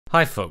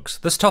Hi folks,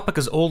 this topic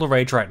is all the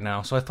rage right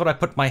now, so I thought I'd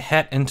put my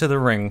hat into the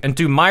ring and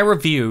do my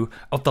review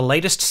of the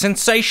latest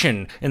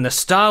sensation in the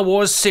Star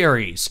Wars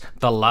series,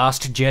 The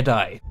Last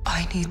Jedi.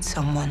 I need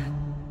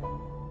someone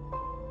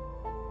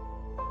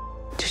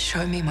to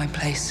show me my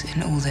place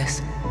in all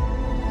this.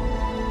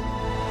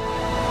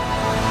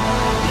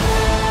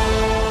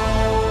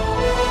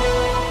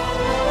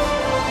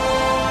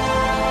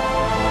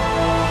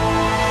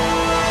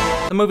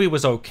 The movie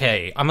was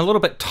okay. I'm a little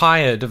bit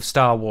tired of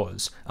Star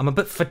Wars. I'm a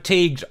bit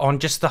fatigued on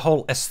just the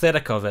whole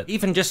aesthetic of it.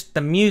 Even just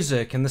the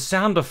music and the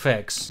sound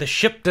effects, the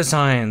ship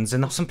designs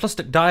and the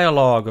simplistic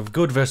dialogue of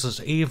good versus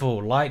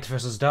evil, light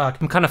versus dark.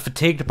 I'm kind of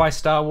fatigued by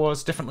Star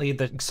Wars. Definitely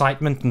the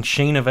excitement and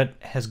sheen of it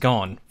has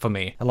gone for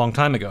me a long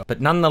time ago.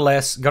 But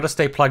nonetheless, gotta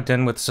stay plugged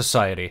in with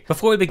society.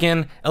 Before we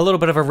begin, a little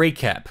bit of a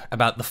recap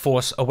about The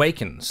Force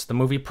Awakens, the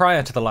movie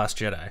prior to The Last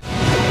Jedi.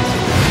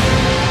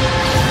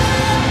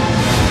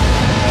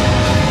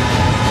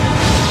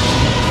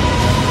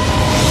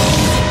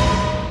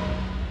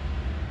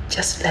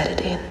 Just let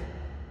it in.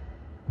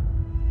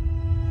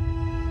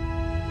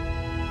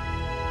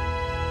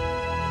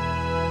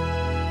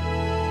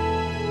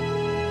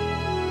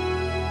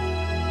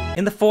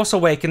 In The Force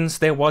Awakens,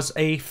 there was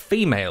a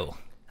female,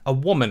 a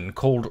woman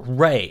called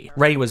Rey.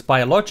 Rey was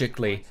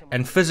biologically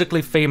and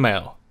physically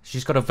female.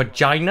 She's got a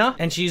vagina,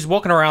 and she's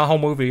walking around the whole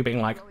movie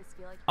being like,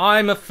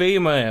 I'm a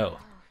female.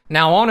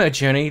 Now on her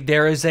journey,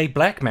 there is a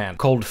black man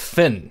called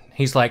Finn.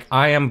 He's like,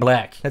 I am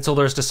black. That's all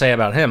there is to say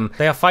about him.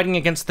 They are fighting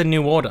against the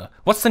New Order.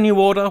 What's the New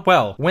Order?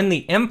 Well, when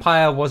the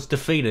Empire was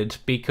defeated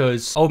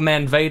because old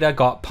man Vader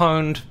got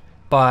pwned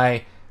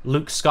by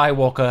Luke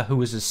Skywalker, who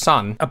was his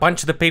son, a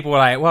bunch of the people were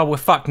like, well, we're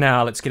fucked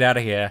now, let's get out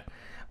of here.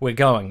 We're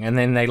going. And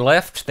then they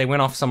left, they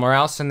went off somewhere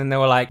else, and then they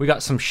were like, we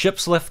got some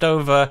ships left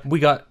over, we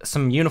got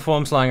some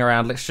uniforms lying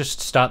around, let's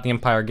just start the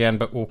Empire again,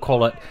 but we'll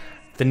call it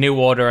the New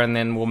Order, and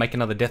then we'll make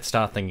another Death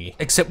Star thingy.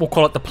 Except we'll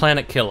call it the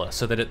Planet Killer,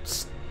 so that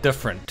it's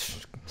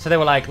different. So they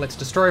were like, let's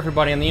destroy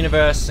everybody in the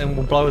universe, and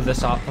we'll blow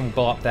this up, and we'll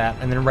blow up that.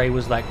 And then Rey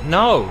was like,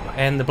 no!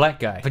 And the black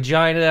guy.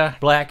 Vagina,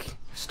 black,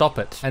 stop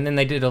it. And then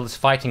they did all this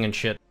fighting and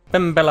shit.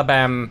 Bim bella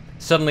bam.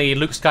 Suddenly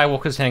Luke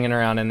Skywalker's hanging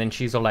around, and then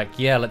she's all like,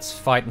 yeah, let's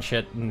fight and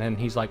shit. And then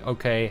he's like,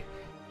 okay.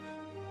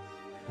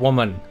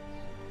 Woman.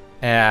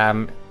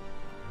 And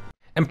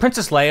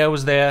Princess Leia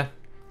was there,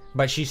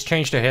 but she's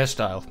changed her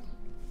hairstyle.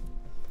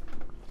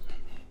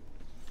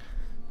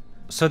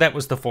 So that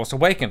was The Force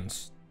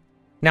Awakens.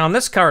 Now in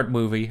this current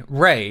movie,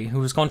 Rey,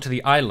 who has gone to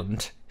the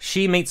island,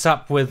 she meets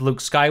up with Luke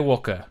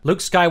Skywalker. Luke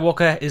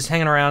Skywalker is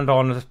hanging around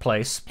on his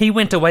place. He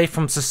went away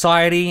from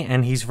society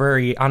and he's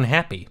very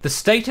unhappy. The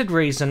stated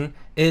reason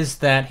is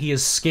that he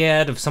is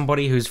scared of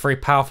somebody who's very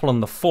powerful in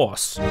the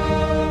Force.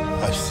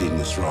 I've seen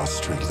this raw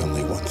strength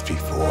only once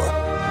before.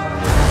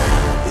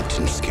 It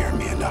didn't scare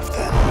me enough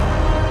then.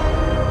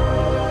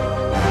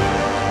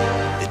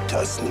 It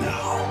does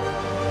now.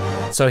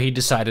 So he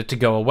decided to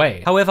go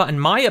away. However, in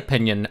my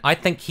opinion, I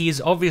think he is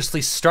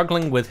obviously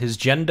struggling with his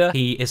gender.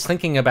 He is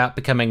thinking about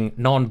becoming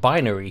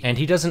non-binary, and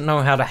he doesn't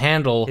know how to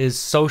handle his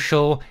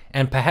social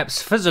and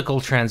perhaps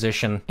physical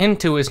transition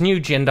into his new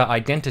gender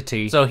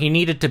identity, so he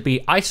needed to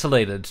be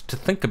isolated to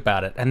think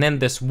about it. And then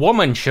this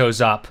woman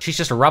shows up. She's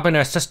just rubbing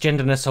her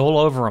cisgenderness all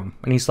over him.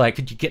 And he's like,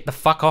 could you get the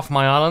fuck off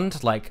my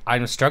island? Like,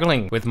 I'm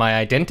struggling with my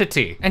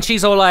identity. And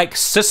she's all like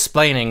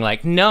cis-splaining,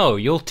 like, no,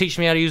 you'll teach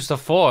me how to use the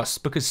Force,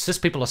 because cis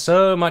people are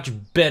so much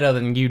better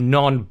than you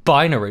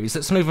non-binaries.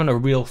 That's not even a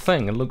real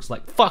thing. It looks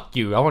like, fuck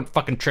you, I won't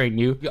fucking train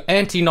you. You're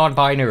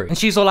anti-non-binary. And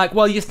she's all like,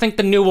 well, you think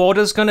the New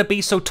Order's gonna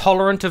be so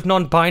tolerant of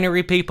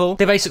non-binary people?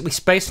 They're basically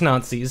space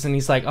Nazis. And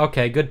he's like,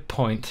 okay, good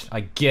point,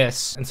 I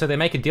guess. And so they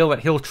make a deal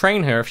that he'll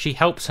train her if she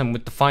helps him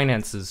with the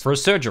finances for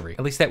his surgery.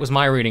 At least that was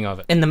my reading of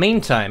it. In the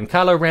meantime,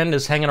 Kylo Ren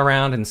is hanging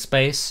around in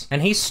space,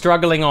 and he's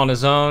struggling on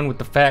his own with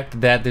the fact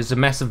that there's a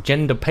massive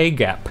gender pay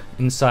gap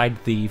inside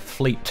the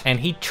fleet. And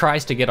he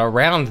tries to get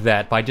around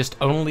that by just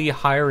only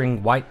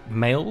hiring white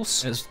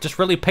males. It's just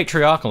really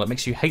patriarchal. It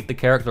makes you hate the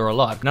character a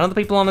lot. None of the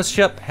people on this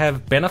ship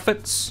have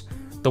benefits.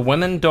 The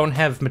women don't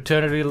have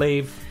maternity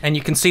leave, and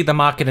you can see the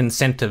market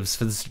incentives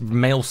for this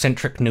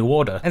male-centric New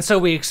Order. And so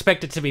we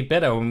expect it to be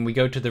better when we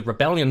go to the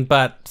Rebellion,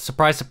 but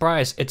surprise,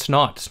 surprise, it's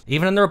not.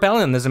 Even in the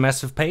Rebellion, there's a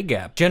massive pay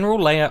gap. General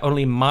Leia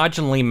only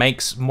marginally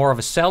makes more of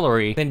a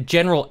salary than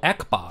General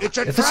Akbar. If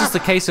this is the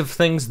case of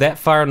things that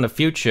far in the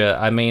future,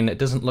 I mean, it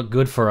doesn't look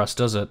good for us,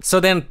 does it? So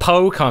then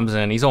Poe comes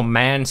in, he's all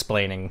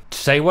mansplaining.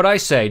 Say what I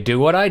say, do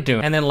what I do.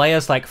 And then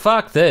Leia's like,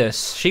 fuck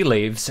this, she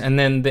leaves. And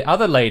then the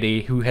other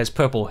lady who has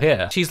purple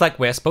hair, she's like,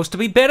 we're supposed to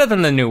be better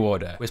than the New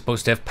Order. We're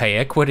supposed to have pay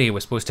equity. We're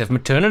supposed to have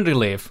maternity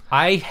leave.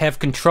 I have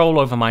control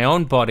over my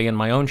own body and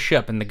my own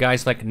ship. And the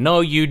guy's like,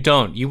 no, you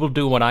don't. You will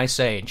do what I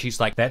say. And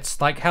she's like,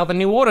 that's like how the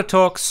New Order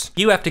talks.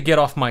 You have to get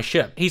off my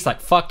ship. He's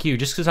like, fuck you.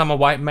 Just because I'm a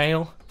white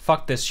male?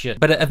 fuck this shit.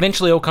 But it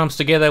eventually all comes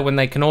together when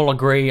they can all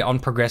agree on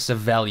progressive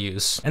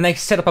values. And they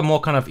set up a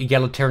more kind of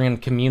egalitarian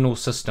communal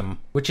system,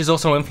 which is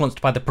also influenced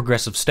by the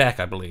progressive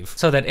stack, I believe.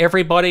 So that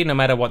everybody, no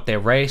matter what their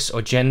race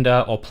or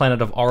gender or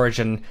planet of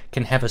origin,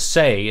 can have a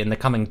say in the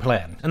coming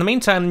plan. In the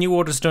meantime, the New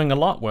Order's doing a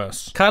lot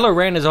worse. Kylo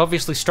Ren is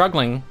obviously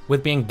struggling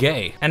with being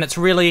gay, and it's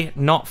really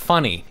not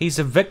funny. He's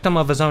a victim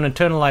of his own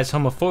internalized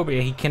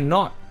homophobia. He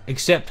cannot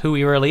accept who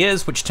he really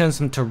is, which turns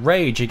him to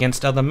rage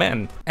against other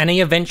men. And he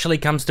eventually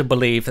comes to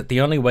believe that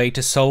the only way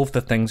to solve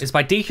the things is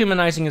by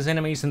dehumanizing his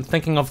enemies and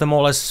thinking of them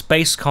all as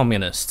space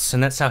communists,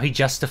 and that's how he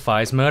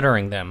justifies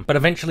murdering them. But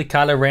eventually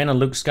Kylo Ren and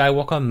Luke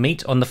Skywalker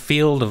meet on the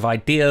field of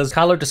ideas.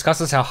 Kylo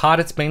discusses how hard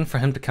it's been for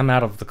him to come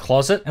out of the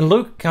closet, and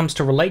Luke comes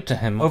to relate to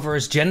him over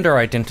his gender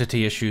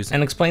identity issues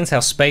and explains how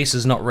space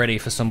is not ready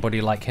for somebody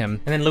like him.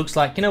 And then Luke's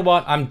like, you know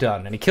what, I'm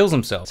done, and he kills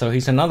himself. So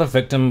he's another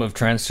victim of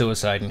trans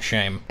suicide and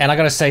shame. And I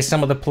gotta say,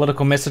 some of the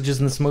political messages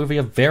in this movie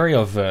are very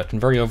overt and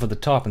very over the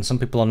top, and some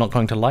people are not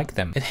going to like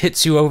them. It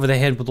hits you over the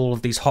head with all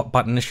of these hot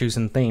button issues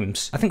and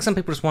themes. I think some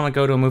people just want to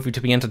go to a movie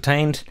to be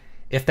entertained.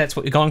 If that's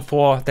what you're going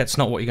for, that's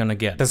not what you're going to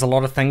get. There's a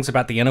lot of things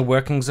about the inner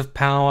workings of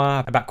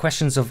power, about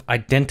questions of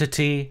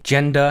identity,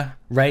 gender,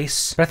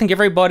 race. But I think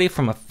everybody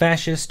from a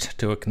fascist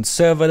to a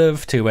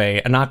conservative to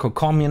a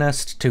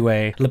anarcho-communist to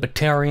a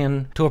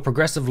libertarian to a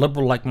progressive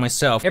liberal like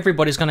myself,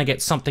 everybody's going to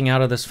get something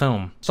out of this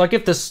film. So I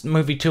give this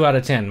movie 2 out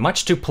of 10.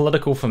 Much too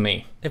political for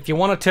me. If you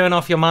want to turn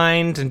off your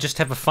mind and just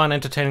have a fun,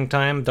 entertaining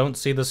time, don't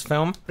see this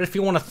film. But if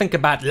you want to think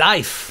about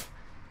life,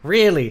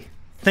 really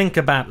think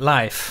about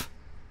life,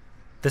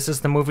 this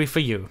is the movie for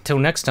you. Till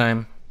next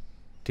time,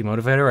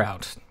 Demotivator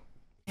out.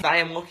 I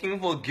am looking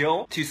for a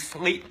girl to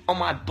sleep on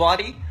my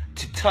body,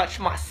 to touch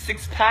my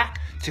six-pack,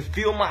 to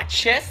feel my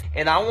chest,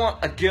 and I want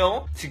a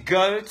girl to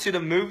go to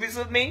the movies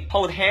with me,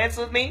 hold hands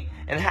with me,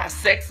 and have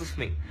sex with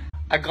me.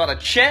 I got a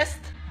chest,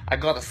 I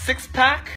got a six-pack,